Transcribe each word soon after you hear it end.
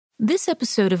This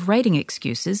episode of Writing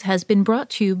Excuses has been brought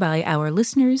to you by our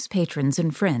listeners, patrons,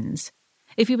 and friends.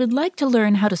 If you would like to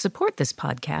learn how to support this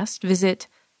podcast, visit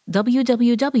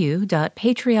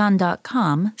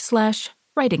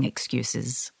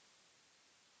www.patreon.com/writingexcuses.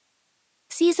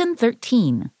 Season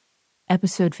 13,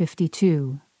 Episode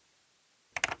 52.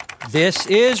 This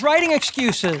is Writing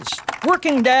Excuses.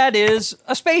 Working Dad is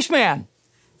a spaceman.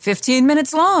 15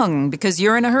 minutes long, because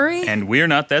you're in a hurry. And we're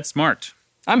not that smart.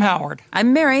 I'm Howard.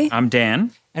 I'm Mary. I'm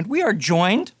Dan. And we are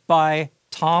joined by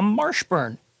Tom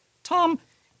Marshburn. Tom,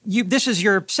 this is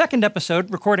your second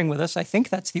episode recording with us. I think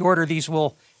that's the order these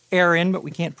will air in, but we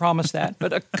can't promise that.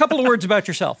 But a couple of words about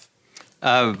yourself.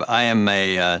 I am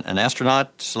an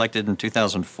astronaut selected in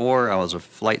 2004. I was a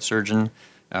flight surgeon.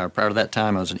 Prior to that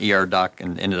time, I was an ER doc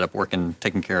and ended up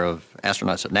taking care of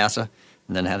astronauts at NASA,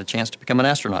 and then had a chance to become an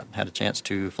astronaut, had a chance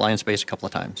to fly in space a couple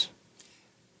of times.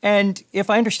 And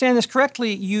if I understand this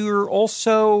correctly, you're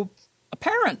also a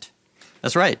parent.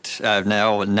 That's right. I have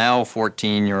now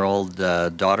 14-year-old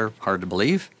daughter, hard to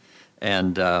believe.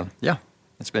 And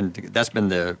that's been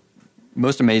the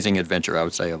most amazing adventure, I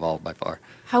would say, of all by far.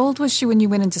 How old was she when you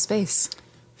went into space?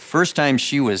 First time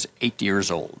she was 8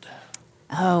 years old.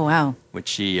 Oh, wow. Which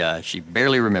she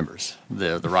barely remembers,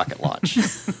 the rocket launch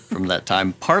from that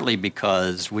time, partly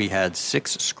because we had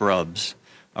 6 scrubs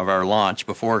of our launch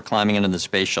before climbing into the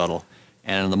space shuttle.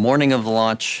 And in the morning of the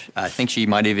launch, I think she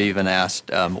might have even asked,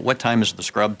 what time is the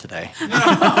scrub today?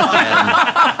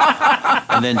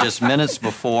 and then just minutes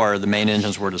before the main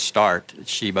engines were to start,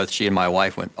 both she and my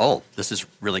wife went, oh, this is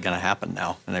really going to happen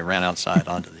now. And they ran outside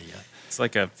onto the It's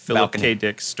like a Philip K.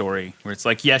 Dick story where it's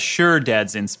like, yeah, sure,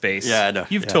 Dad's in space. Yeah, I know.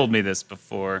 You've told me this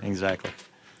before. Exactly.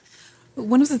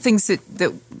 One of the things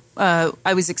that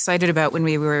I was excited about when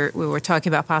we were talking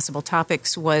about possible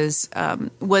topics was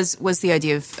the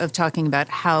idea of talking about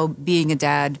how being a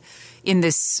dad in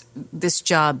this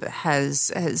job has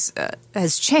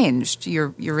changed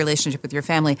your relationship with your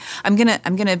family. I'm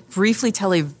gonna briefly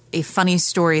tell a funny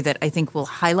story that I think will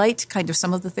highlight kind of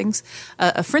some of the things.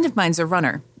 A friend of mine's a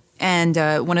runner, and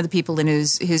one of the people in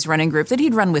his running group that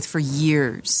he'd run with for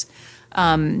years.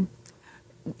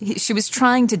 She was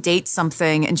trying to date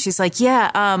something, and she's like,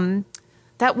 that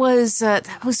was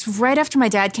right after my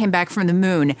dad came back from the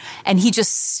moon, and he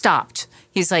just stopped.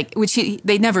 He's like, which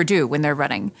they never do when they're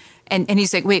running. And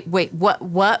he's like, wait,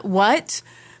 what?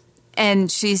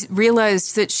 And she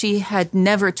realized that she had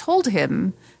never told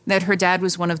him that her dad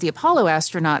was one of the Apollo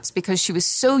astronauts because she was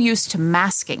so used to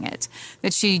masking it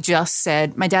that she just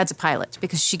said, my dad's a pilot,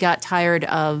 because she got tired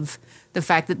of the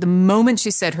fact that the moment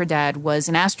she said her dad was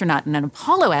an astronaut and an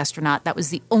Apollo astronaut, that was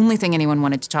the only thing anyone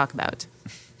wanted to talk about.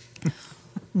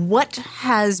 What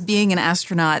has being an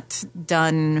astronaut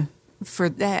done for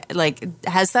that? Like,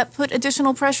 has that put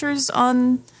additional pressures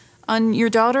on your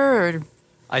daughter? Or?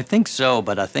 I think so,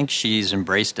 but I think she's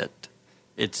embraced it.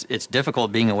 It's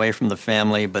difficult being away from the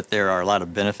family, but there are a lot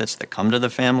of benefits that come to the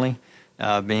family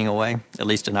being away, at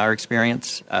least in our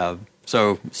experience.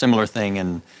 So similar thing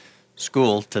in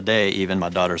school today, even my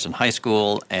daughter's in high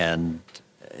school, and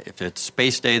if it's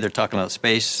space day, they're talking about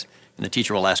space, and the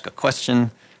teacher will ask a question,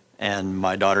 and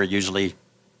my daughter usually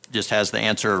just has the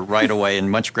answer right away in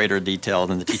much greater detail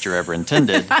than the teacher ever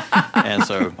intended. And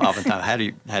so oftentimes,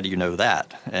 how do you know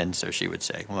that? And so she would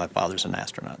say, well, my father's an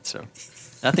astronaut. So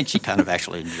I think she kind of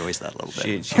actually enjoys that a little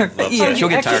bit. She loves it. She'll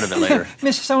get tired of it later.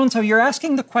 Miss So-and-so, you're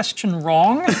asking the question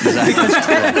wrong. Exactly. Because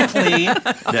technically...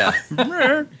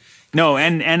 Yeah. No,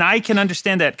 and I can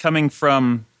understand that coming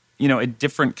from, a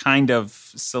different kind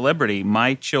of celebrity.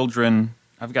 My children,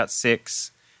 I've got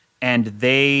 6, and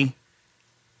they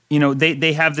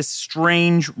have this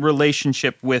strange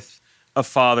relationship with a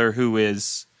father who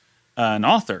is an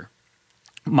author.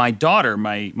 My daughter,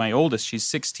 my oldest, she's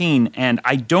 16, and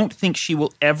I don't think she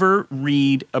will ever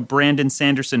read a Brandon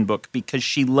Sanderson book because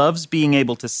she loves being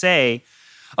able to say,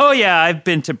 oh, yeah, I've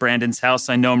been to Brandon's house.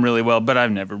 I know him really well, but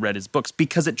I've never read his books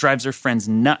because it drives her friends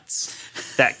nuts.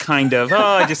 That kind of,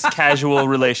 just casual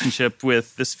relationship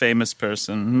with this famous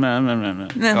person.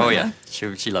 Oh, yeah.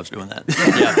 She loves doing that.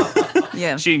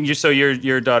 Yeah. So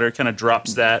your daughter kind of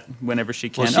drops that whenever she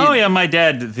can. Well, my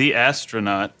dad, the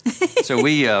astronaut. So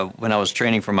we, when I was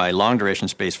training for my long-duration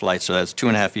space flight, so that's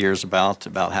 2.5 years about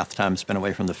half the time spent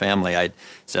away from the family, I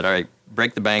said, all right,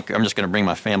 break the bank. I'm just going to bring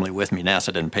my family with me.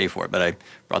 NASA didn't pay for it, but I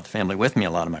brought the family with me a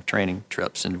lot of my training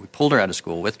trips, and we pulled her out of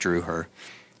school, withdrew her.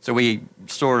 So we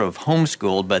sort of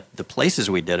homeschooled, but the places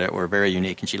we did it were very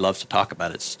unique, and she loves to talk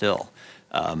about it still.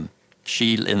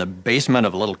 She, in the basement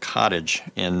of a little cottage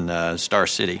in Star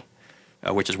City,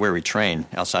 which is where we train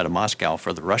outside of Moscow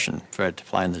for the Russian, to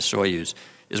fly in the Soyuz,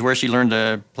 is where she learned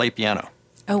to play piano.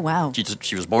 Oh, wow.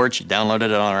 She was bored. She downloaded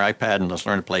it on her iPad and just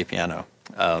learned to play piano.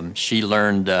 She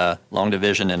learned long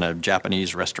division in a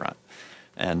Japanese restaurant.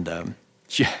 And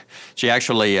she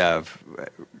actually,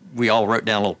 we all wrote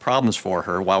down little problems for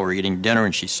her while we were eating dinner,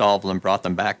 and she solved them, brought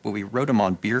them back, but we wrote them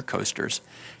on beer coasters.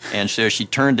 And so she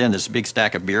turned in this big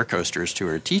stack of beer coasters to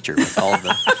her teacher with all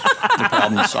the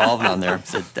problems solved on there.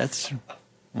 Said, that's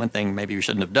one thing maybe we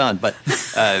shouldn't have done, but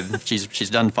she's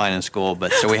done fine in school.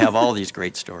 But so we have all these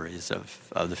great stories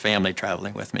of the family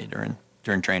traveling with me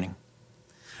during training.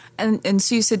 And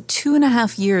so you said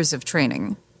 2.5 years of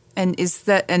training. And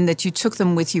that you took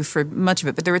them with you for much of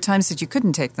it, but there were times that you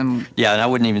couldn't take them. Yeah, and I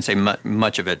wouldn't even say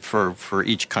much of it for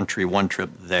each country, one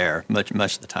trip there. Much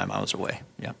of the time I was away.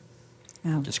 Yeah,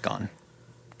 just gone.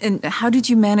 And how did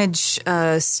you manage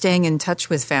staying in touch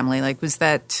with family? Like, was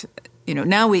that,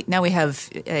 now we have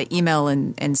email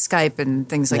and Skype and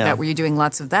things like that. Were you doing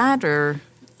lots of that, or?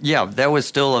 Yeah, that was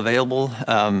still available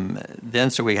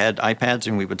then. So we had iPads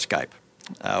and we would Skype.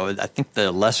 I think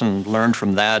the lesson learned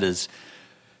from that is,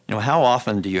 how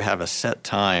often do you have a set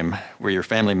time where your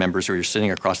family members or you're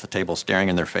sitting across the table staring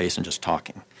in their face and just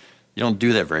talking? You don't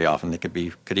do that very often. It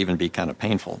could even be kind of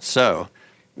painful. So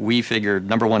we figured,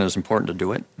 number one, it was important to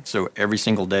do it. So every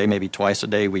single day, maybe twice a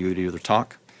day, we would either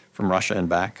talk from Russia and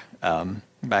back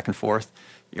and forth,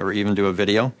 or even do a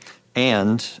video.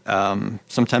 And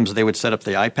sometimes they would set up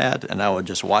the iPad, and I would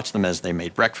just watch them as they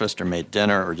made breakfast or made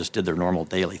dinner or just did their normal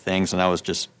daily things.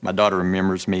 And my daughter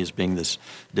remembers me as being this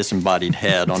disembodied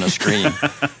head on a screen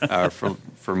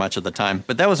for much of the time.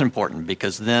 But that was important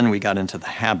because then we got into the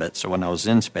habit. So when I was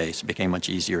in space, it became much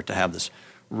easier to have this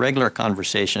regular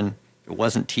conversation. It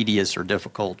wasn't tedious or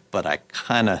difficult, but I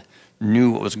kind of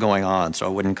knew what was going on, so I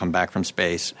wouldn't come back from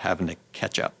space having to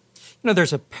catch up.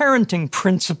 There's a parenting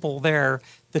principle there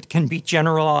that can be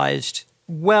generalized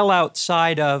well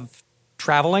outside of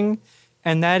traveling,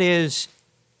 and that is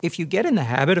if you get in the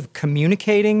habit of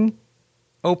communicating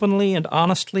openly and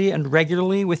honestly and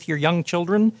regularly with your young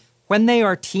children, when they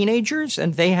are teenagers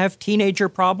and they have teenager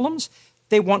problems,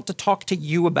 they want to talk to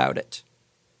you about it,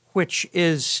 which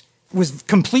was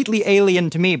completely alien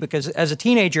to me because as a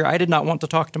teenager, I did not want to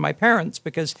talk to my parents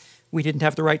because we didn't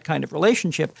have the right kind of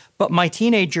relationship. But my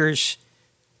teenagers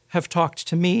have talked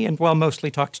to me and,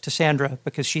 mostly talked to Sandra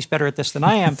because she's better at this than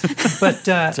I am.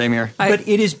 But same here. But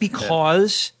it is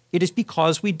because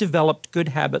we developed good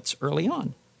habits early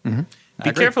on. Mm-hmm.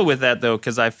 Be careful with that, though,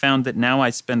 because I found that now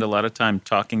I spend a lot of time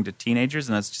talking to teenagers,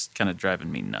 and that's just kind of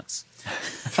driving me nuts.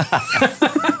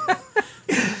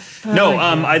 No,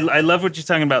 I love what you're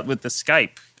talking about with the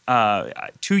Skype.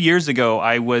 2 years ago,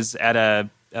 I was at a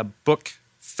book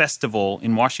festival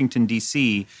in Washington,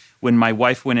 D.C., when my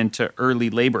wife went into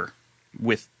early labor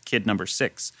with kid number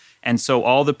 6. And so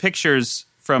all the pictures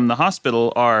from the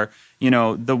hospital are,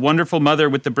 the wonderful mother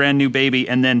with the brand new baby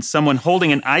and then someone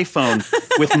holding an iPhone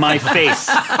with my face.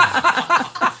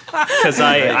 Because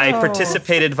I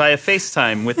participated via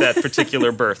FaceTime with that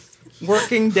particular birth.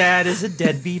 Working dad is a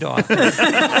deadbeat author.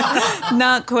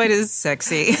 Not quite as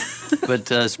sexy. But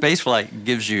spaceflight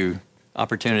gives you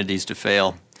opportunities to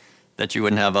fail that you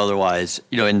wouldn't have otherwise.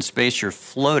 In space you're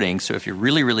floating, so if you're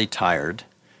really, really tired,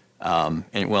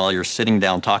 and while you're sitting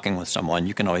down talking with someone,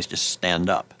 you can always just stand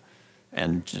up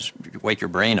and just wake your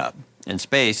brain up. In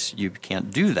space, you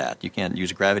can't do that. You can't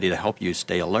use gravity to help you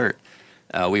stay alert.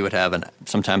 We would have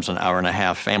sometimes an hour and a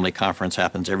half family conference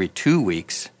happens every 2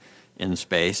 weeks in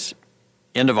space.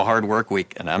 End of a hard work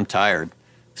week, and I'm tired.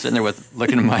 Sitting there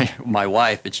looking at my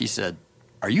wife, and she said,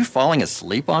 "Are you falling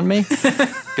asleep on me?"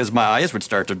 Because my eyes would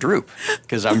start to droop.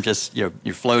 Because I'm just, you're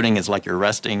floating, it's like you're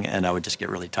resting, and I would just get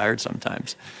really tired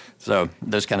sometimes. So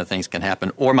those kind of things can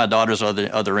happen. Or my daughter's on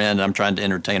the other end, I'm trying to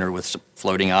entertain her with some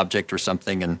floating object or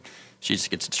something, and she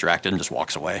just gets distracted and just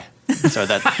walks away. So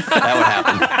that would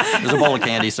happen. There's a bowl of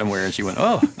candy somewhere, and she went,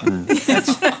 "Oh." And you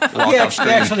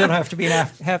actually don't have to be an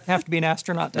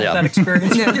astronaut to have that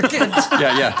experience with your kids.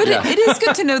 Yeah. But it is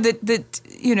good to know that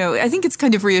I think it's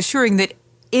kind of reassuring that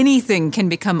anything can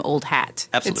become old hat.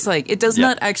 Absolutely. It's like it does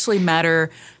not actually matter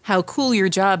how cool your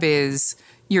job is.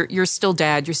 You're still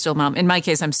dad. You're still mom. In my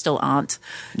case, I'm still aunt.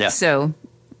 Yeah. So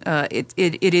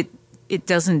it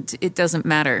doesn't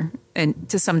matter, and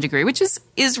to some degree, which is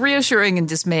reassuring and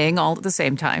dismaying all at the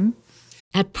same time.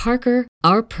 At Parker,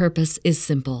 our purpose is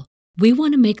simple. We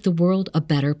want to make the world a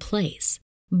better place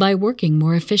by working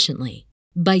more efficiently,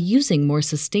 by using more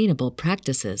sustainable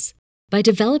practices, by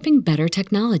developing better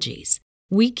technologies.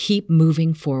 We keep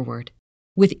moving forward.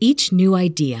 With each new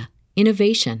idea,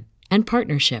 innovation, and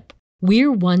partnership,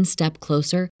 we're one step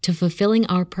closer to fulfilling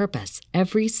our purpose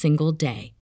every single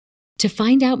day. To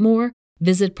find out more,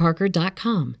 visit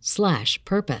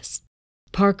parker.com/purpose.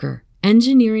 Parker,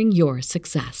 engineering your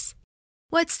success.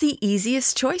 What's the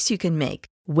easiest choice you can make?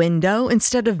 Window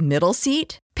instead of middle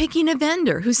seat? Picking a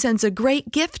vendor who sends a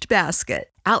great gift basket?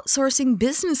 Outsourcing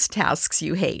business tasks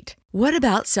you hate? What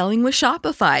about selling with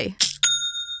Shopify?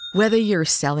 Whether you're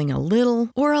selling a little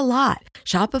or a lot,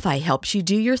 Shopify helps you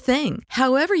do your thing,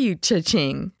 however you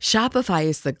cha-ching. Shopify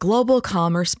is the global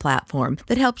commerce platform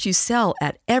that helps you sell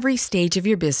at every stage of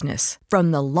your business.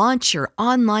 From the launch your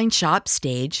online shop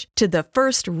stage to the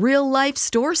first real-life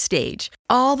store stage,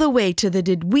 all the way to the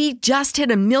did we just hit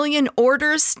a million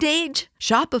orders stage.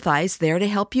 Shopify's there to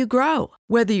help you grow.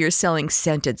 Whether you're selling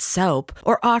scented soap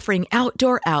or offering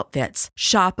outdoor outfits,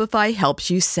 Shopify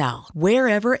helps you sell.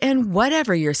 Wherever and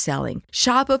whatever you're selling,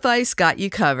 Shopify's got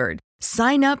you covered.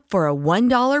 Sign up for a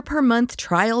 $1 per month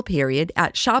trial period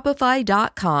at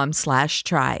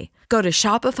shopify.com/try. Go to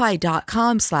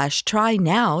shopify.com/try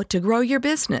now to grow your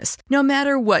business, no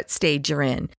matter what stage you're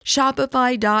in.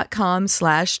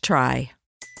 Shopify.com/try.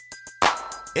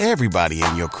 Everybody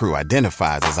in your crew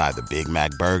identifies as either Big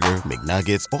Mac Burger,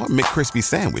 McNuggets, or McCrispy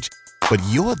Sandwich. But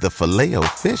you're the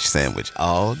Filet-O-Fish Sandwich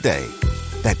all day.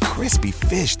 That crispy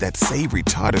fish, that savory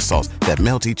tartar sauce, that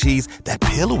melty cheese, that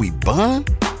pillowy bun.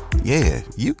 Yeah,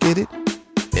 you get it.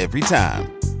 Every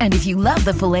time. And if you love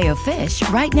the Filet-O-Fish,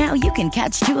 right now you can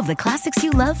catch 2 of the classics you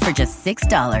love for just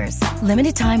 $6.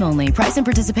 Limited time only. Price and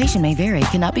participation may vary.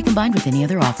 Cannot be combined with any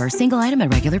other offer. Single item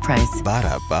at regular price.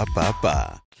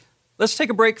 Ba-da-ba-ba-ba. Let's take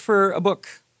a break for a book.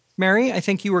 Mary, I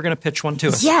think you were going to pitch one to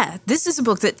us. Yeah, this is a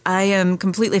book that I am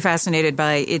completely fascinated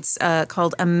by. It's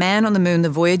called A Man on the Moon: The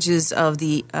Voyages of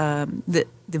the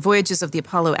Voyages of the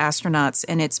Apollo Astronauts,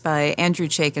 and it's by Andrew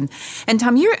Chaikin. And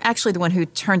Tom, you're actually the one who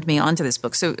turned me on to this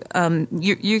book, so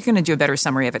you're going to do a better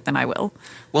summary of it than I will.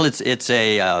 Well, it's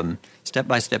a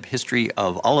step-by-step history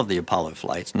of all of the Apollo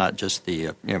flights, not just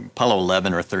the Apollo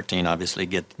 11 or 13. Obviously,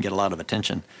 get a lot of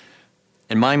attention.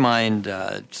 In my mind,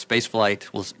 spaceflight,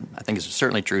 I think it's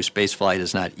certainly true, spaceflight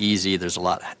is not easy. There's a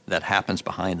lot that happens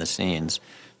behind the scenes.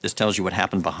 This tells you what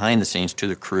happened behind the scenes to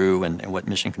the crew and what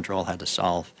Mission Control had to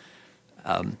solve.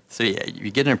 So yeah, you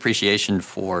get an appreciation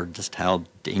for just how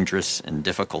dangerous and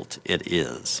difficult it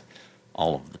is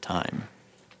all of the time.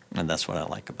 And that's what I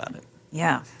like about it.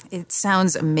 Yeah, it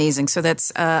sounds amazing. So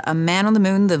that's A Man on the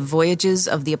Moon: The Voyages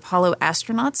of the Apollo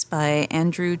Astronauts by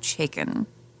Andrew Chaikin.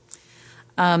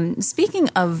 Speaking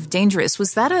of dangerous,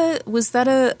 was that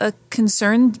a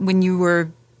concern when you were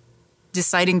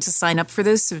deciding to sign up for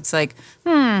this? It's like,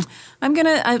 and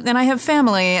I have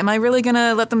family. Am I really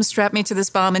gonna let them strap me to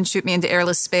this bomb and shoot me into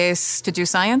airless space to do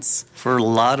science? For a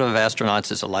lot of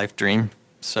astronauts, it's a life dream.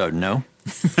 So no.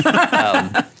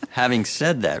 Having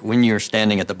said that, when you're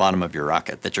standing at the bottom of your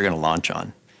rocket that you're going to launch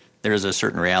on, there is a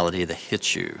certain reality that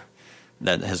hits you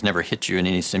that has never hit you in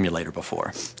any simulator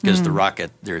before. Because the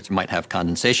rocket, might have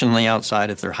condensation on the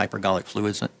outside if there are hypergolic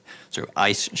fluids. So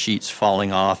ice sheets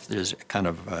falling off, there's kind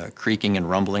of creaking and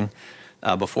rumbling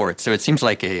before it. So it seems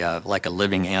like a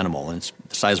living animal, and it's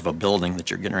the size of a building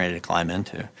that you're getting ready to climb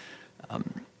into.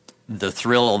 The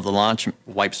thrill of the launch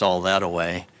wipes all that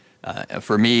away.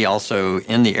 For me, also,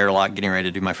 in the airlock, getting ready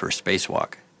to do my first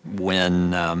spacewalk,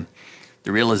 when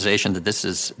the realization that this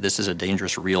is a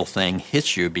dangerous, real thing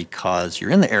hits you because you're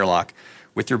in the airlock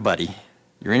with your buddy.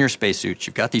 You're in your spacesuit.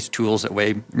 You've got these tools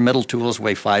metal tools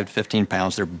weigh 5 to 15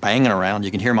 pounds. They're banging around.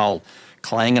 You can hear them all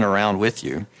clanging around with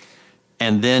you.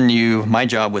 And then my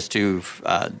job was to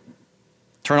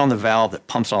turn on the valve that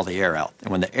pumps all the air out.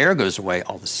 And when the air goes away,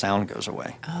 all the sound goes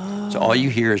away. Oh. So all you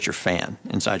hear is your fan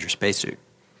inside your spacesuit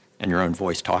and your own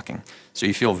voice talking. So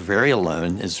you feel very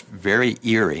alone. It's very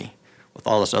eerie with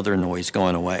all this other noise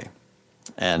going away.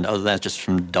 And other than that, just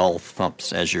from dull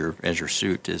thumps as your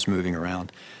suit is moving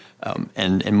around.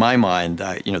 And in my mind,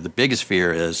 the biggest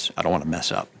fear is I don't want to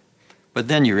mess up. But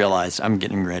then you realize I'm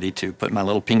getting ready to put my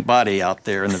little pink body out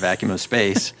there in the vacuum of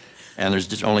space, and there's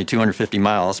just only 250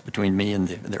 miles between me and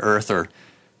the Earth, or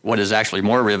what is actually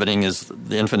more riveting is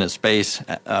the infinite space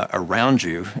around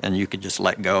you, and you could just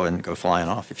let go and go flying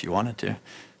off if you wanted to.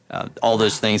 All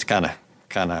those things kind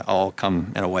of all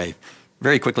come in a way.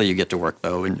 Very quickly you get to work,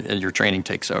 though, and your training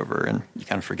takes over, and you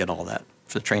kind of forget all that.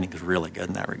 So the training is really good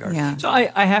in that regard. Yeah. So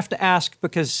I have to ask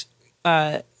because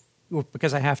I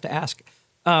have to ask.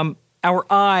 Our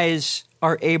eyes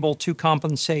are able to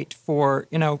compensate for,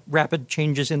 rapid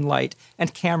changes in light,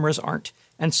 and cameras aren't.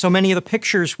 And so many of the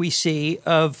pictures we see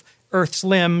of Earth's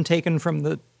limb taken from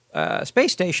the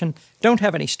space station don't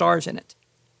have any stars in it.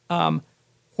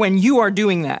 When you are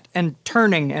doing that and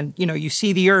turning and, you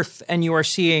see the Earth and you are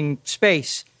seeing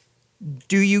space,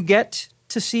 do you get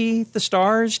to see the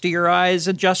stars? Do your eyes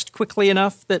adjust quickly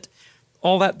enough that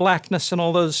all that blackness and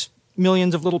all those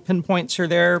millions of little pinpoints are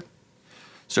there?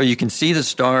 So you can see the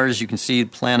stars, you can see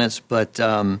planets, but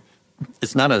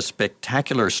it's not a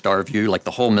spectacular star view like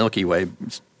the whole Milky Way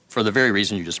for the very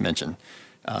reason you just mentioned.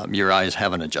 Your eyes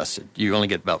haven't adjusted. You only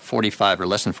get about 45 or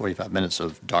less than 45 minutes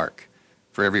of dark.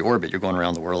 For every orbit, you're going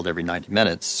around the world every 90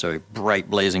 minutes, so bright,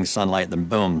 blazing sunlight, then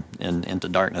boom, into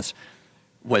darkness.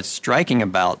 What's striking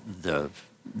about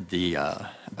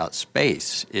about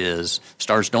space is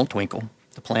stars don't twinkle.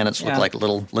 The planets look like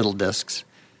little disks.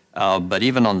 But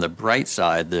even on the bright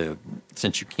side,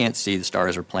 since you can't see the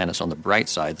stars or planets on the bright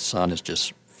side, the sun is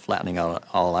just flattening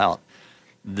all out.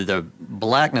 The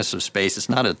blackness of space, it's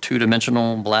not a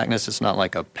two-dimensional blackness. It's not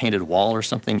like a painted wall or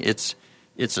something. It's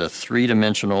a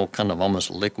three-dimensional, kind of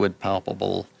almost liquid,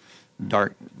 palpable,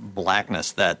 dark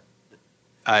blackness that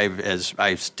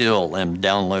I still am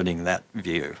downloading that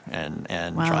view and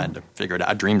trying to figure it out.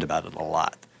 I dreamed about it a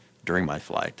lot during my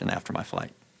flight and after my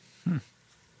flight.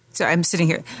 So I'm sitting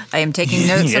here. I am taking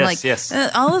notes. I'm like,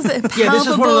 all of the Yeah, this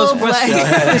is one of those palpable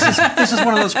questions. This is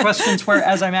one of those questions where,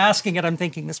 as I'm asking it, I'm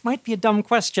thinking this might be a dumb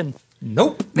question.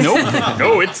 Nope.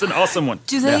 No, it's an awesome one.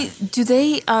 Do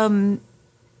they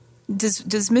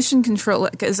does mission control,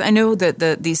 because I know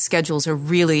that these schedules are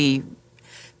really,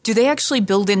 do they actually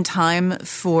build in time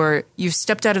for, you've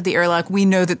stepped out of the airlock, we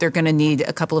know that they're going to need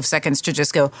a couple of seconds to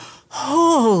just go,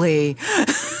 holy.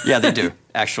 Yeah, they do,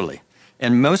 actually.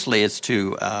 And mostly it's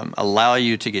to allow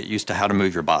you to get used to how to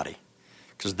move your body,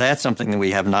 because that's something that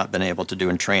we have not been able to do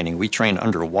in training. We train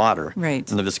underwater, right?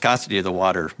 And the viscosity of the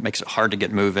water makes it hard to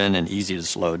get moving and easy to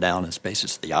slow down. In space,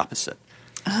 it's the opposite.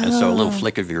 Oh. And so a little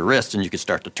flick of your wrist and you can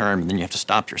start to turn, and then you have to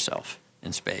stop yourself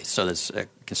in space. So that's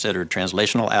considered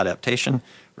translational adaptation.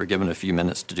 We're given a few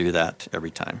minutes to do that every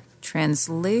time.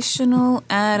 Translational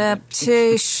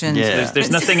adaptation. Yeah. There's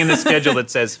nothing in the schedule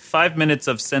that says 5 minutes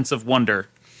of sense of wonder.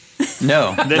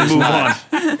 No. Then move on.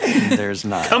 There's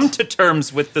not. Come to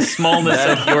terms with the smallness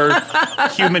of your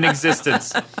human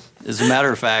existence. As a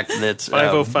matter of fact, that's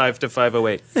 5:05 to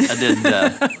 5:08. I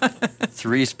did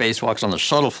 3 spacewalks on the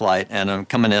shuttle flight, and I'm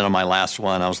coming in on my last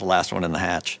one. I was the last one in the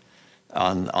hatch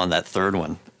on that third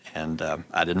one, and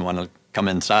I didn't want to come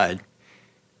inside.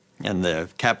 And the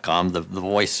Capcom, the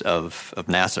voice of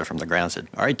NASA from the ground said,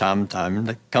 "All right, Tom, time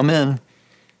to come in."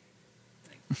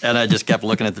 And I just kept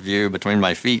looking at the view between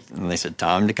my feet, and they said,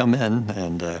 "Time to come in."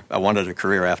 And I wanted a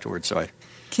career afterwards, so I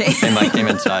came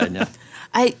inside. Yeah.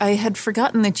 I had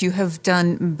forgotten that you have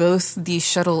done both the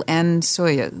shuttle and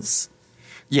Soyuz.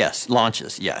 Yes,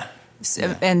 launches, yeah.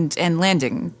 And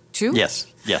landing, too? Yes.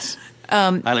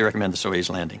 Highly recommend the Soyuz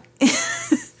landing.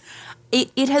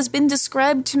 It has been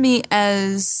described to me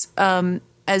as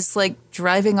like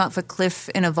driving off a cliff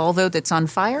in a Volvo that's on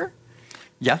fire.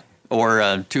 Yeah.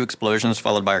 Or 2 explosions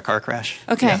followed by a car crash.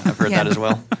 Okay. Yeah, I've heard that as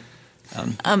well.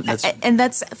 And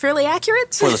that's fairly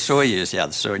accurate? For the Soyuz,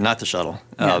 yeah, not the shuttle.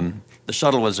 The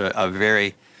shuttle was a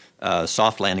very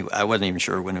soft landing. I wasn't even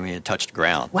sure when we had touched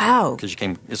ground. Wow. Because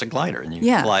it's a glider, and you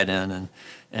glide in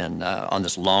and on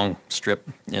this long strip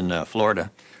in Florida.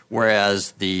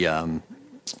 Whereas the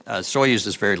Soyuz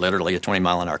is very literally a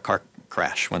 20-mile-an-hour car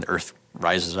crash when the Earth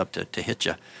rises up to hit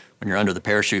you when you're under the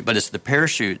parachute. But it's the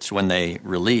parachutes, when they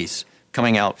release,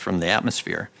 coming out from the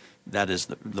atmosphere, that is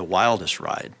the wildest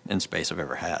ride in space I've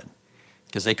ever had.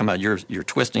 Because they come out, you're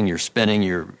twisting, you're spinning,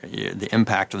 the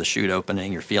impact of the chute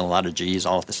opening, you're feeling a lot of G's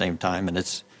all at the same time, and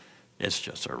it's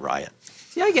just a riot.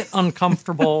 See, I get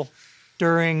uncomfortable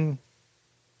during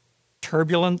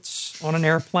turbulence on an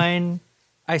airplane.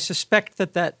 I suspect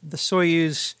that the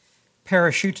Soyuz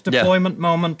parachute deployment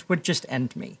moment would just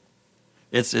end me.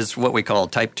 It's what we call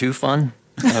type 2 fun.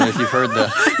 I don't know if you've heard the...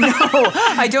 No,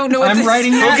 I don't know what I'm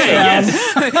writing that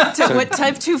down. So what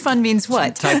type 2 fun means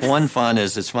what? Type 1 fun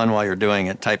is it's fun while you're doing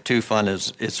it. Type 2 fun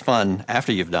is it's fun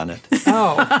after you've done it.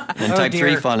 Oh. And type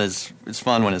 3 fun is it's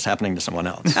fun when it's happening to someone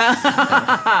else.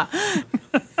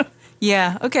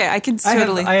 Yeah, okay, I can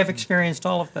totally... I have experienced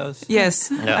all of those.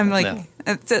 Yes, yeah, I'm like... yeah.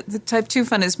 The type 2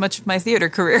 fun is much of my theater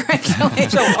career, actually.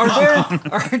 So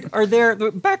are there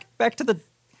back to the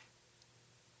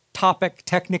topic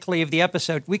technically of the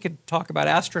episode? We could talk about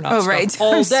astronauts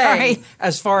all day. Sorry.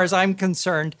 As far as I'm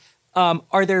concerned.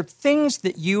 Are there things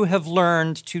that you have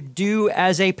learned to do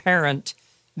as a parent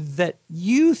that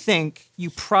you think you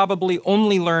probably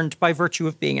only learned by virtue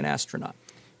of being an astronaut?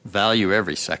 Value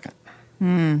every second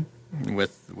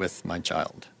with my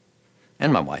child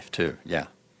and my wife too. Yeah.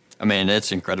 I mean,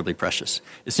 it's incredibly precious.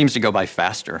 It seems to go by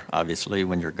faster, obviously,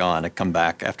 when you're gone. I come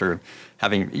back after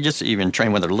you just even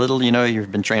train when they're little,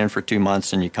 you've been training for 2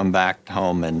 months and you come back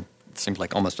home and it seems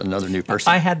like almost another new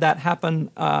person. I had that happen.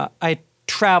 I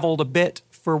traveled a bit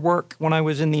for work when I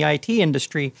was in the IT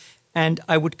industry, and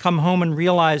I would come home and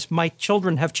realize my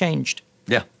children have changed.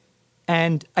 Yeah.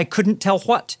 And I couldn't tell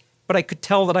what, but I could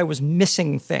tell that I was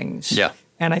missing things. Yeah.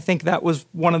 And I think that was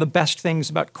one of the best things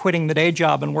about quitting the day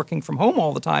job and working from home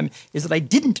all the time, is that I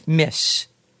didn't miss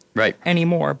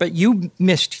anymore. But you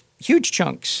missed huge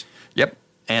chunks. Yep.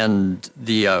 And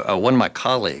the one of my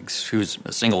colleagues, who's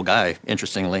a single guy,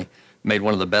 interestingly, made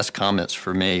one of the best comments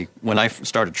for me. When I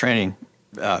started training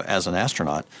as an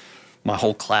astronaut, my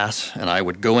whole class and I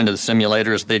would go into the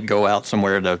simulators. They'd go out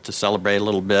somewhere to celebrate a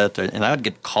little bit, and I would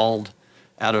get called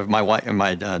out of my wife.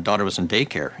 My daughter was in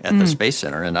daycare at the Space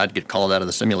Center, and I'd get called out of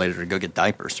the simulator to go get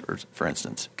diapers, for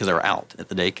instance, because they were out at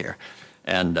the daycare.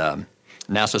 And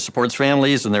NASA supports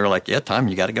families, and they were like, "Yeah, Tom,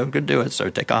 you got to go do it." So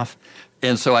take off.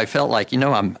 And so I felt like,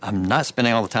 I'm not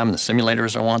spending all the time in the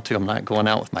simulators I want to. I'm not going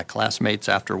out with my classmates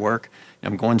after work.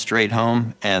 I'm going straight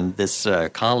home. And this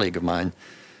colleague of mine,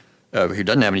 who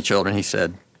doesn't have any children, he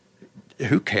said,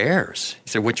 "Who cares?"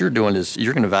 He said, "What you're doing is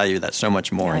you're going to value that so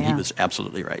much more." And he was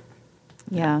absolutely right.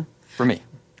 Yeah. For me.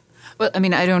 Well, I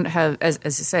mean, I don't have, as I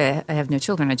say, I have no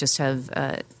children. I just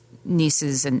have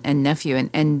nieces and nephew.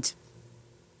 And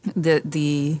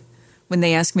the when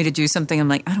they ask me to do something, I'm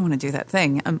like, I don't want to do that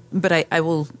thing. But I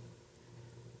will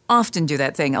often do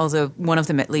that thing, although one of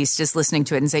them at least is listening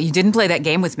to it and say, "You didn't play that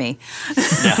game with me."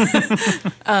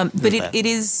 But it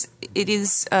is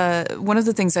one of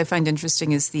the things I find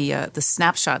interesting is the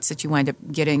snapshots that you wind up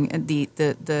getting,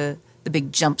 the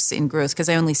big jumps in growth, because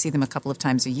I only see them a couple of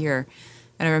times a year.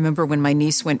 And I remember when my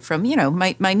niece went from,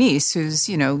 my niece who's,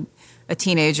 a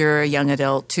teenager, a young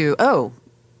adult, to, oh,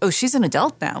 she's an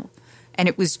adult now. And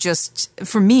it was just,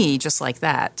 for me, just like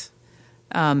that.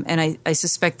 And I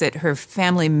suspect that her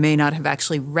family may not have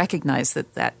actually recognized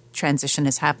that transition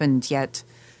has happened yet,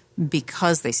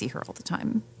 because they see her all the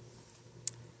time.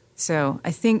 So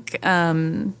I think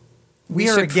we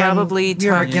are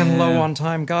again low on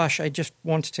time. Gosh, I just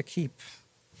want to keep.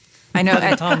 I know.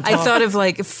 I thought of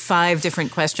like 5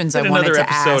 different questions I wanted to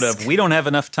ask. Another episode of "We don't have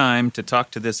enough time to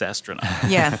talk to this astronaut."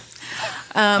 Yeah.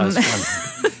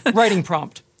 Writing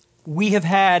prompt. We have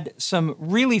had some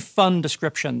really fun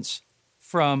descriptions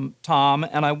from Tom,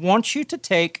 and I want you to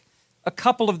take a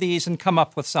couple of these and come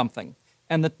up with something.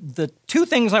 And the 2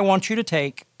 things I want you to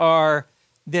take are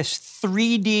this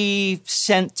 3D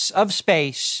sense of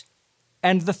space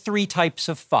and the 3 types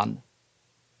of fun.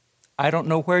 I don't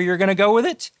know where you're going to go with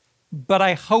it, but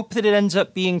I hope that it ends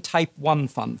up being type 1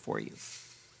 fun for you.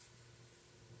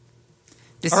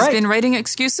 This has been Writing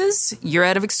Excuses. You're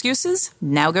out of excuses.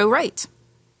 Now go write.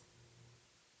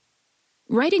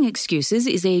 Writing Excuses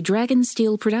is a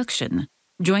Dragonsteel production,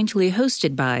 jointly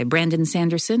hosted by Brandon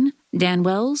Sanderson, Dan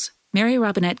Wells, Mary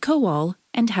Robinette Kowal,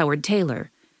 and Howard Taylor.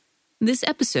 This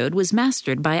episode was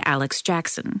mastered by Alex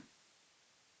Jackson.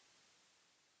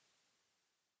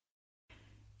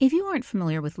 If you aren't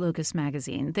familiar with Locus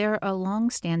Magazine, they're a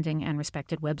long-standing and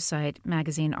respected website,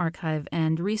 magazine archive,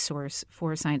 and resource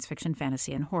for science fiction,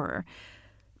 fantasy, and horror.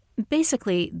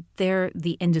 Basically, they're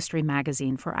the industry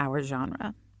magazine for our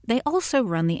genre. They also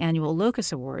run the annual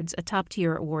Locus Awards, a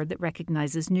top-tier award that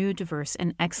recognizes new, diverse,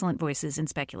 and excellent voices in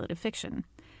speculative fiction.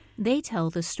 They tell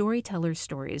the storyteller's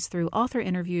stories through author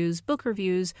interviews, book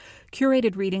reviews,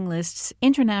 curated reading lists,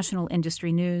 international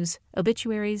industry news,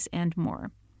 obituaries, and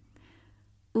more.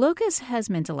 Locus has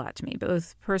meant a lot to me,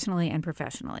 both personally and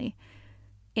professionally.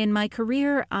 In my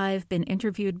career, I've been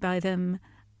interviewed by them,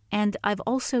 and I've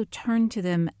also turned to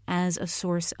them as a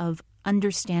source of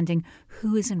understanding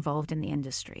who is involved in the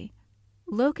industry.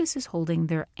 Locus is holding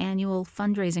their annual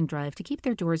fundraising drive to keep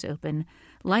their doors open,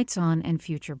 lights on, and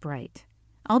future bright.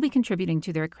 I'll be contributing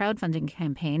to their crowdfunding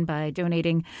campaign by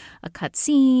donating a cut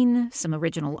scene, some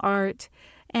original art,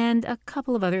 and a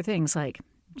couple of other things like,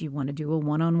 do you want to do a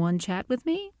one-on-one chat with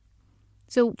me?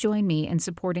 So join me in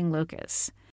supporting Locus.